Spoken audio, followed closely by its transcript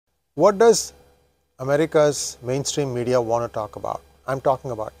What does America's mainstream media want to talk about? I'm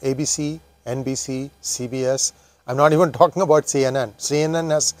talking about ABC, NBC, CBS. I'm not even talking about CNN. CNN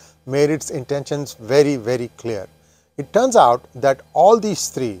has made its intentions very, very clear. It turns out that all these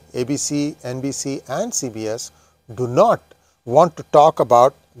three, ABC, NBC and CBS, do not want to talk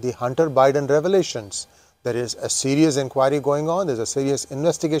about the Hunter Biden revelations. There is a serious inquiry going on. There's a serious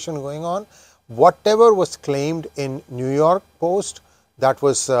investigation going on. Whatever was claimed in New York Post, that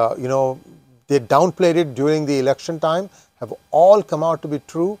was, they downplayed it during the election time, have all come out to be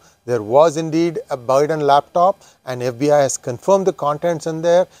true. There was indeed a Biden laptop, and FBI has confirmed the contents in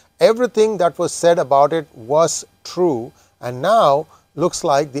there. Everything that was said about it was true, and now looks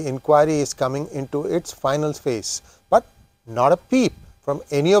like the inquiry is coming into its final phase. But not a peep from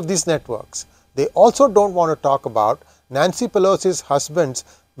any of these networks. They also don't want to talk about Nancy Pelosi's husband's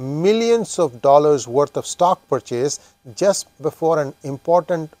millions of dollars worth of stock purchase just before an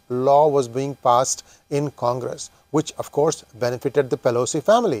important law was being passed in Congress, which of course benefited the Pelosi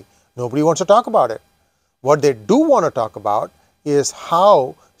family. Nobody wants to talk about it. What they do want to talk about is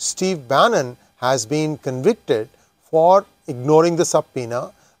how Steve Bannon has been convicted for ignoring the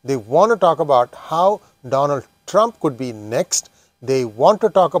subpoena. They want to talk about how Donald Trump could be next. They want to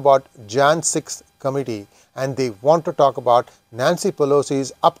talk about Jan 6 committee, and they want to talk about Nancy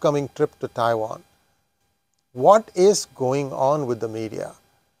Pelosi's upcoming trip to Taiwan. What is going on with the media?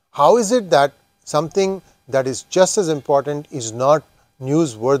 How is it that something that is just as important is not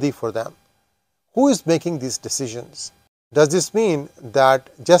newsworthy for them? Who is making these decisions? Does this mean that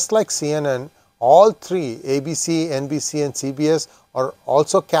just like CNN, all three, ABC, NBC and CBS, are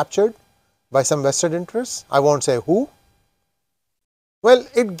also captured by some vested interests? I won't say who. Well,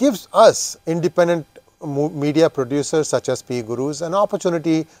 it gives us independent media producers such as P Gurus an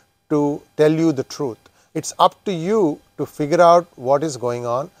opportunity to tell you the truth. It's up to you to figure out what is going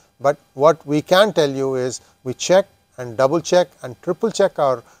on, but what we can tell you is we check and double check and triple check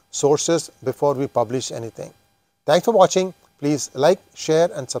our sources before we publish anything. Thanks for watching. Please like, share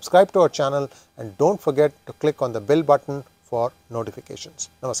and subscribe to our channel, and don't forget to click on the bell button for notifications.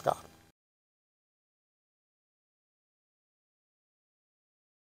 Namaskar.